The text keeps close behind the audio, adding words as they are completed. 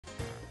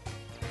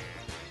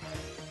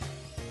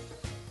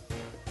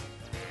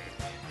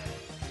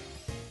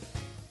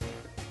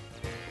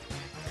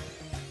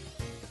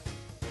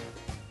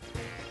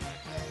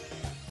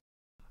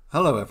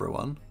Hello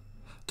everyone,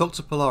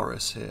 Dr.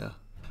 Polaris here.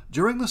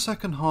 During the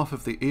second half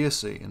of the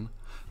Eocene,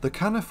 the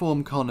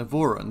Caniform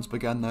Carnivorans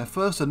began their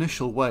first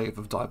initial wave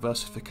of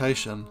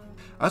diversification.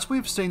 As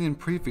we've seen in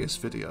previous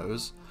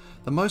videos,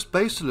 the most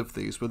basal of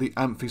these were the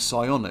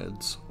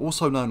Cyonids,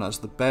 also known as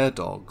the bear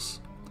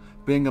dogs,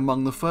 being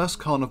among the first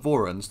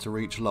carnivorans to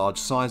reach large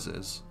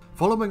sizes.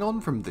 Following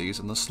on from these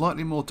in the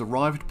slightly more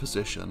derived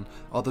position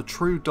are the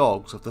true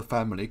dogs of the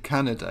family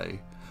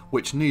Canidae,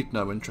 which need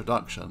no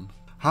introduction.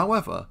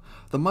 However,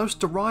 the most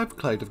derived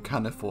clade of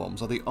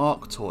caniforms are the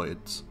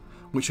arctoids,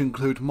 which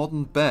include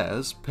modern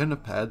bears,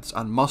 pinnipeds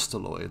and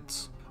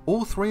mustaloids.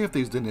 All three of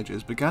these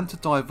lineages began to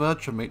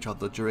diverge from each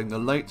other during the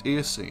late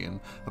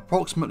Eocene,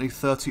 approximately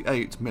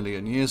 38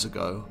 million years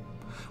ago,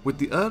 with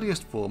the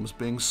earliest forms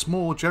being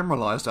small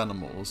generalised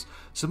animals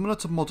similar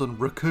to modern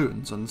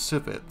raccoons and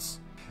civets.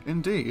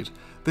 Indeed,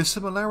 this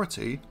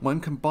similarity, when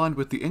combined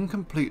with the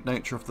incomplete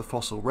nature of the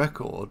fossil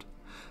record,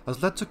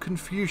 has led to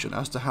confusion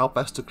as to how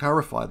best to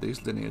clarify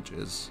these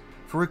lineages.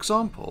 For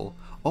example,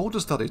 older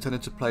studies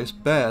tended to place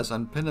bears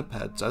and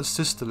pinnipeds as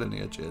sister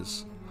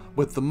lineages,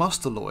 with the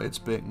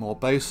mustaloids being more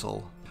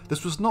basal.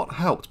 This was not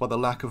helped by the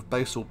lack of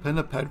basal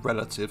pinniped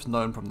relatives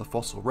known from the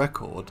fossil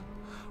record,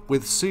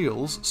 with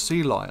seals,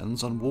 sea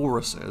lions and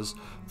walruses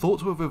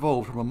thought to have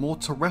evolved from a more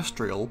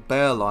terrestrial,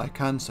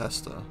 bear-like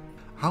ancestor.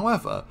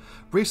 However,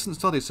 recent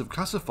studies have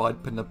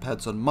classified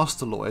pinnipeds and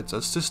mustaloids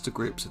as sister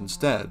groups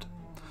instead,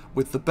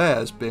 with the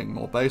bears being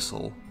more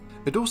basal.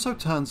 It also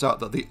turns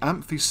out that the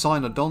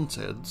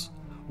Cynodontids,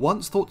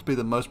 once thought to be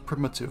the most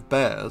primitive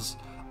bears,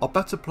 are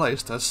better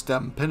placed as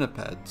stem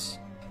pinnipeds.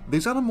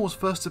 These animals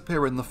first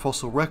appear in the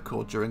fossil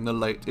record during the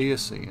late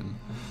Eocene,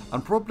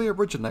 and probably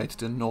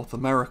originated in North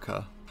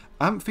America.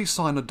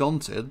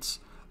 Cynodontids,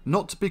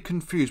 not to be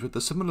confused with the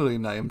similarly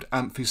named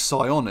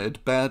Cyonid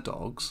bear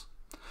dogs,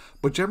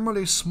 were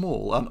generally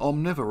small and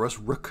omnivorous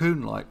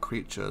raccoon-like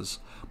creatures,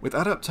 with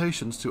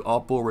adaptations to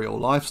arboreal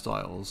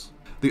lifestyles.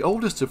 The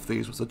oldest of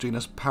these was the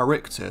genus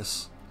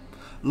Parictis,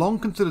 long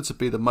considered to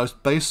be the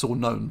most basal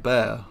known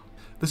bear.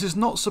 This is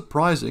not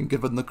surprising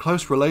given the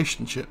close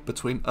relationship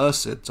between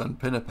Ursids and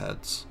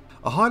Pinnipeds.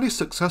 A highly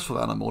successful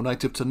animal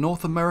native to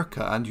North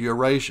America and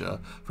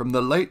Eurasia from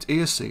the late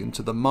Eocene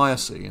to the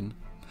Miocene,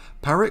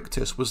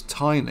 Parictis was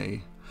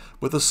tiny,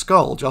 with a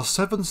skull just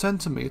 7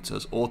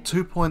 centimeters or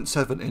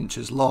 2.7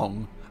 inches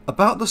long,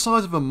 about the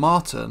size of a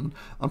marten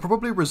and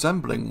probably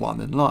resembling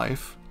one in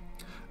life.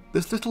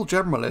 This little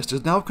generalist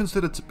is now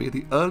considered to be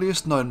the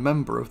earliest known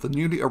member of the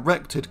newly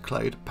erected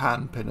clade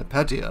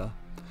Pan-Pinnipedians,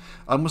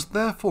 and was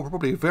therefore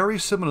probably very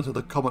similar to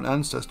the common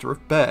ancestor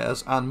of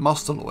bears and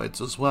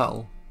mustaloids as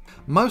well.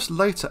 Most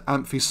later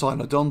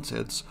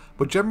Cynodontids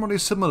were generally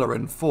similar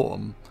in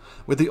form,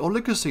 with the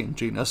Oligocene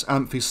genus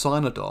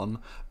Cynodon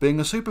being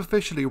a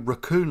superficially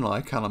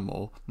raccoon-like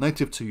animal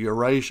native to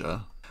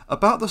Eurasia.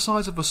 About the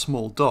size of a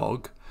small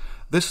dog,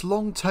 this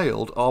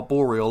long-tailed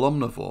arboreal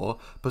omnivore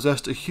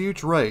possessed a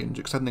huge range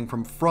extending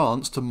from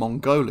France to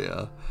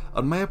Mongolia,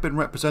 and may have been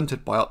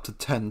represented by up to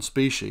 10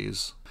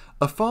 species.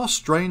 A far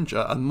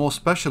stranger and more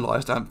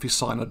specialised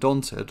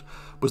Cynodonted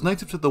was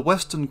native to the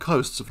western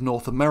coasts of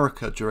North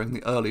America during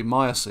the early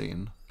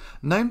Miocene.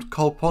 Named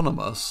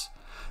Colponomus,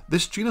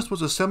 this genus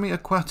was a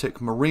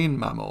semi-aquatic marine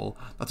mammal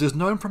that is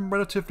known from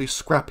relatively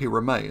scrappy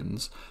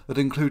remains that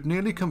include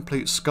nearly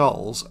complete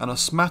skulls and a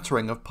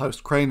smattering of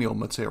postcranial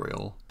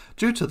material.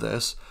 Due to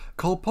this,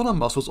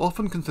 Colponomus was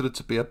often considered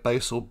to be a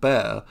basal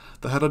bear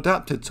that had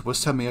adapted to a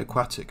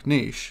semi-aquatic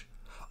niche,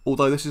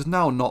 although this is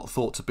now not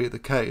thought to be the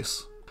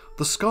case.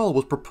 The skull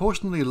was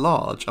proportionally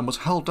large and was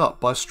held up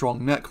by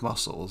strong neck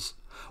muscles,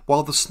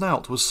 while the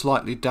snout was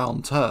slightly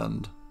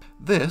downturned.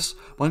 This,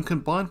 when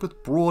combined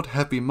with broad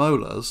heavy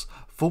molars,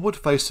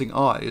 forward-facing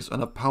eyes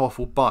and a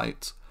powerful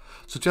bite,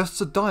 suggests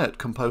a diet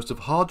composed of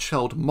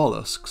hard-shelled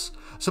mollusks,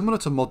 similar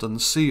to modern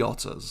sea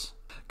otters.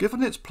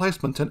 Given its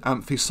placement in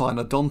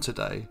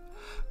Cynodontidae,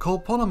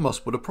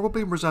 Colponomus would have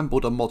probably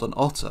resembled a modern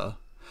otter,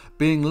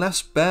 being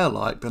less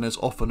bear-like than is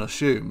often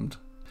assumed.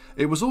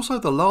 It was also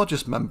the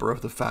largest member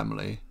of the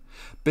family,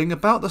 being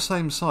about the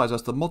same size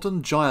as the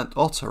modern giant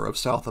otter of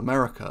South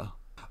America.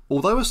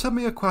 Although a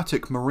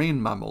semi-aquatic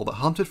marine mammal that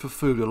hunted for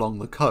food along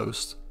the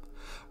coast,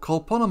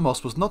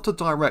 Colponomus was not a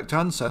direct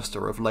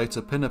ancestor of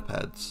later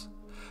pinnipeds,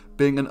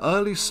 being an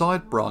early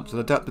side branch that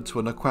adapted to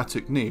an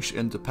aquatic niche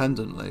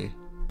independently.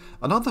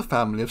 Another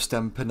family of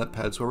stem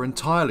pinnipeds were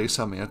entirely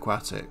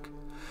semi-aquatic,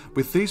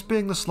 with these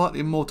being the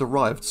slightly more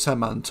derived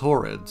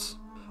Semantorids.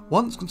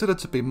 Once considered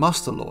to be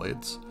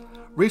mustaloids,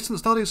 recent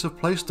studies have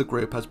placed the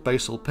group as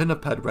basal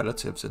pinniped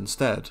relatives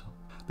instead.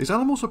 These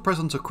animals were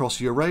present across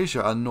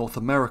Eurasia and North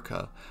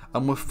America,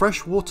 and were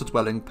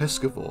freshwater-dwelling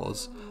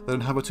piscivores that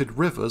inhabited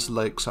rivers,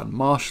 lakes and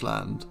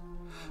marshland.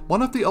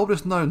 One of the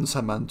oldest known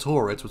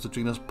Semantorids was the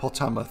genus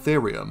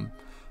Potamatherium,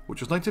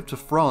 which was native to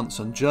France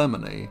and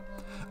Germany,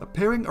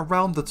 appearing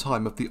around the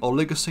time of the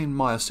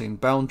Oligocene-Miocene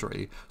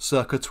boundary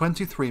circa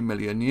 23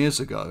 million years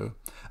ago,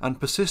 and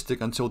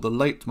persisting until the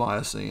late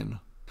Miocene.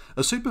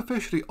 A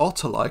superficially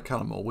otter-like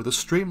animal with a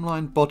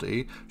streamlined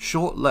body,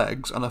 short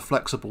legs and a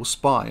flexible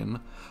spine,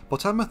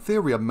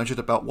 Botamotherium measured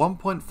about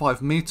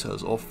 1.5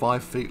 metres or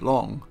 5 feet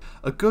long.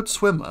 A good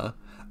swimmer,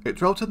 it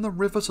dwelt in the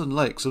rivers and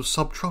lakes of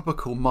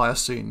subtropical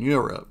Miocene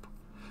Europe,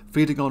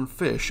 feeding on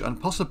fish and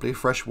possibly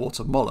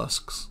freshwater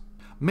mollusks.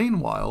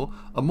 Meanwhile,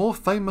 a more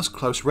famous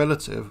close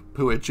relative,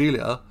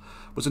 Puijila,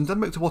 was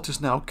endemic to what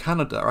is now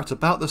Canada at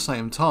about the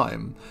same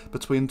time,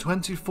 between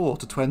 24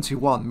 to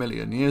 21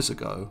 million years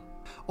ago.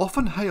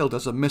 Often hailed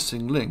as a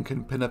missing link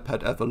in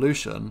pinniped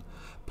evolution,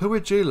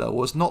 Puijila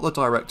was not the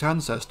direct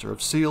ancestor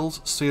of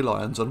seals, sea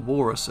lions and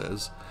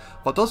walruses,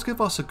 but does give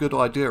us a good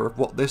idea of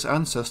what this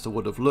ancestor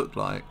would have looked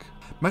like.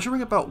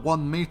 Measuring about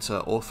 1 metre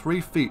or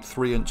 3 feet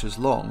 3 inches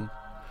long,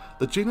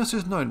 the genus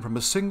is known from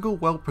a single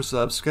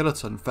well-preserved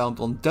skeleton found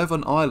on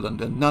Devon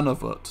Island in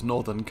Nunavut,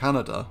 northern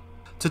Canada.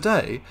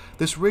 Today,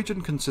 this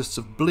region consists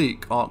of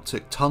bleak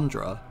Arctic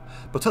tundra,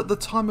 but at the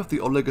time of the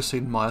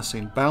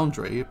Oligocene-Miocene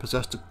boundary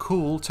possessed a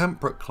cool,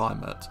 temperate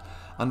climate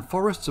and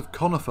forests of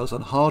conifers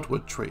and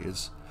hardwood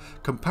trees,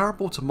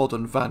 comparable to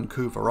modern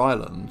Vancouver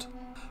Island.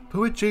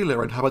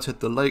 Puijila inhabited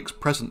the lakes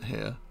present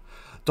here,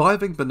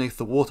 diving beneath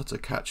the water to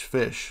catch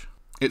fish.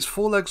 Its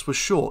forelegs were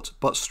short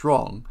but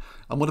strong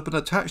and would have been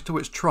attached to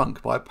its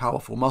trunk by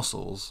powerful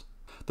muscles.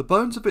 The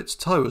bones of its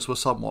toes were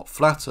somewhat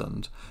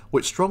flattened,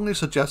 which strongly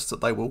suggests that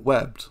they were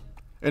webbed.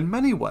 In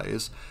many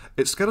ways,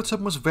 its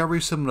skeleton was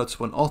very similar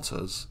to an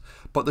otter's,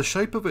 but the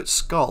shape of its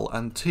skull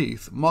and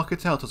teeth mark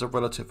it out as a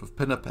relative of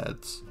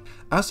pinnipeds.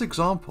 As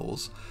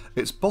examples,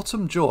 its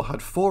bottom jaw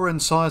had 4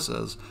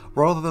 incisors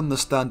rather than the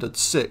standard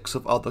 6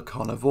 of other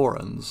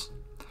carnivorans,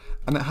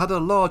 and it had a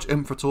large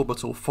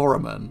infraorbital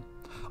foramen,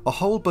 a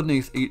hole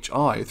beneath each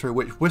eye through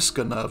which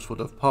whisker nerves would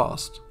have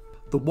passed.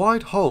 The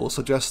wide hole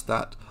suggests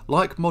that,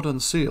 like modern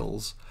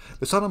seals,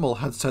 this animal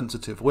had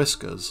sensitive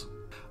whiskers.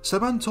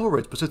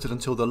 Semantorids persisted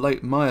until the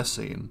late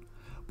Miocene,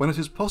 when it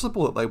is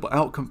possible that they were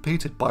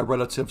outcompeted by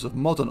relatives of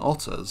modern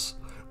otters,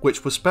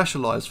 which were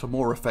specialised for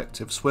more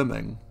effective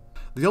swimming.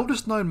 The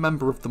oldest known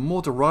member of the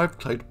more derived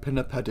clade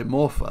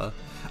Pinnipedimorpha,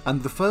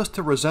 and the first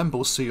to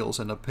resemble seals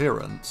in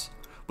appearance,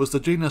 was the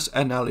genus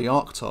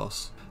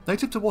Enaliarctos,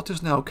 native to what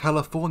is now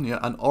California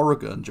and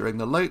Oregon during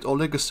the late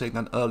Oligocene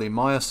and early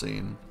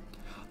Miocene.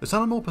 This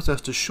animal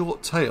possessed a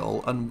short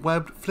tail and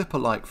webbed,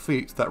 flipper-like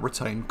feet that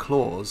retained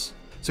claws,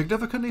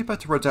 significantly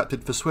better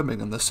adapted for swimming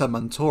than the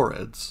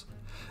Semantorids.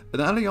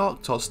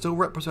 Enaliarctos still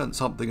represents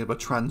something of a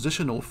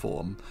transitional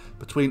form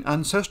between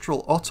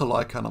ancestral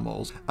otter-like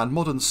animals and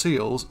modern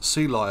seals,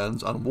 sea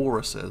lions and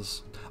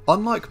walruses.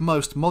 Unlike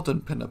most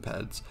modern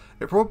pinnipeds,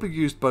 it probably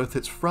used both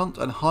its front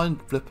and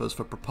hind flippers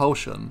for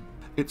propulsion.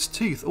 Its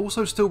teeth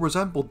also still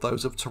resembled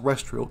those of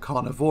terrestrial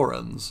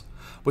carnivorans,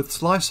 with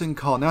slicing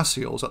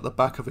carnassials at the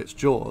back of its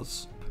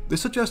jaws.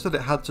 This suggests that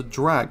it had to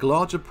drag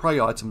larger prey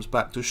items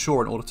back to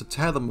shore in order to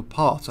tear them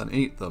apart and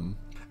eat them.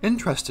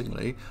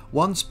 Interestingly,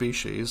 one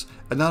species,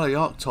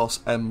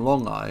 Enaliarctos M.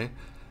 longi,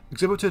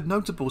 exhibited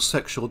notable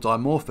sexual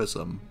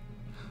dimorphism,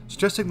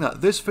 suggesting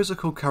that this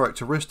physical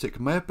characteristic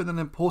may have been an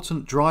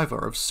important driver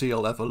of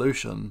seal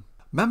evolution.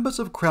 Members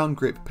of crown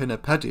group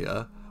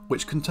Pinnipedia,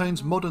 which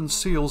contains modern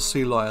seals,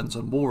 sea lions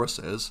and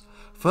walruses,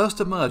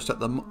 first emerged at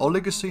the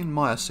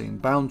Oligocene-Miocene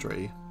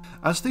boundary.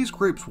 As these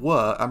groups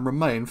were and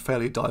remain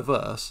fairly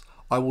diverse,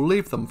 I will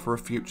leave them for a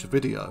future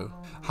video.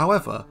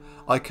 However,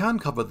 I can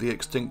cover the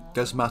extinct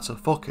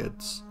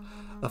Desmatophokids,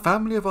 a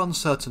family of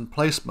uncertain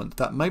placement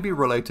that may be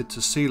related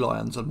to sea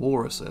lions and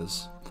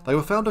walruses. They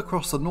were found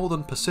across the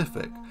northern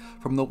Pacific,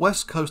 from the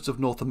west coast of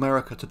North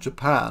America to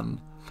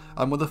Japan,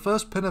 and were the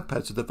first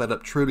pinnipeds to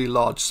develop truly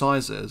large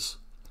sizes,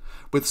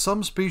 with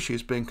some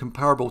species being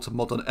comparable to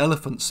modern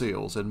elephant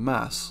seals in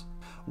mass.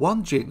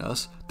 One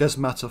genus,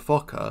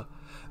 Desmatophoca,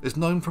 is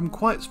known from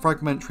quite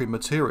fragmentary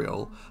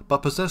material,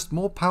 but possessed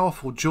more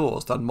powerful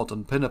jaws than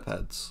modern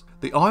pinnipeds.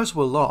 The eyes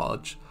were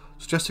large,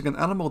 suggesting an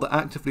animal that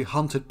actively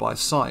hunted by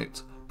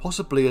sight,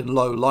 possibly in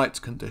low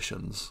light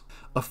conditions.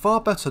 A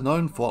far better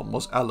known form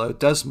was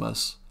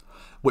Allodesmus,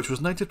 which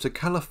was native to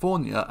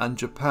California and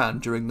Japan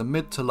during the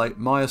mid to late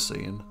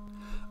Miocene.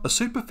 A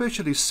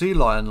superficially sea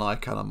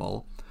lion-like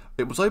animal,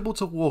 it was able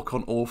to walk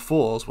on all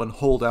fours when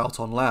hauled out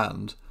on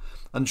land,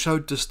 and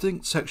showed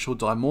distinct sexual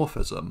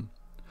dimorphism,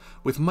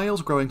 with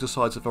males growing to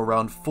size of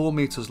around 4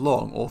 meters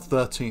long or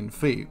 13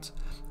 feet,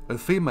 and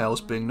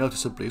females being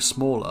noticeably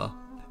smaller.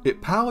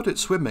 It powered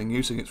its swimming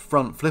using its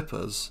front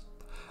flippers,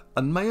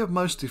 and may have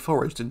mostly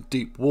foraged in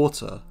deep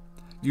water,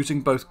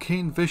 using both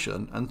keen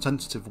vision and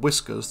sensitive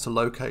whiskers to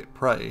locate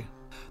prey.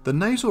 The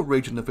nasal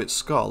region of its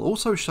skull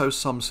also shows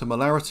some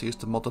similarities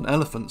to modern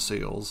elephant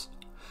seals,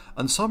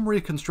 and some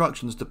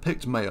reconstructions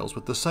depict males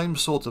with the same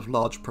sort of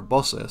large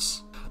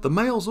proboscis. The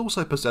males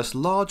also possess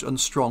large and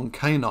strong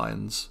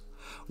canines,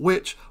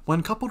 which,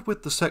 when coupled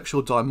with the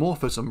sexual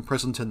dimorphism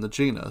present in the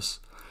genus,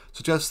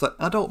 suggests that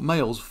adult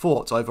males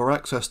fought over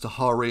access to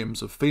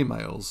harems of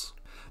females.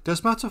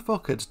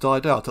 Desmatophokids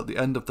died out at the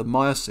end of the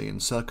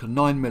Miocene circa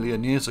 9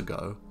 million years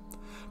ago,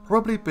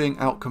 probably being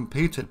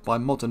outcompeted by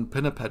modern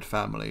pinniped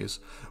families,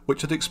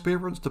 which had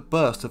experienced a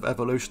burst of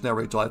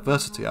evolutionary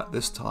diversity at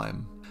this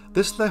time.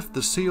 This left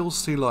the seals,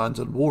 sea lions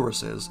and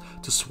walruses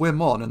to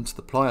swim on into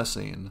the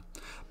Pliocene,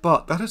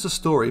 but that is a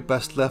story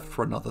best left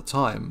for another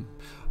time.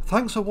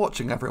 Thanks for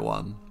watching,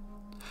 everyone.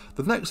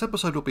 The next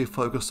episode will be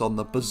focused on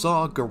the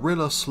bizarre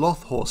gorilla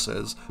sloth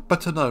horses,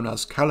 better known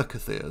as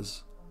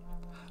calicotheres.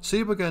 See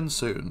you again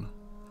soon.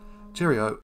 Cheerio.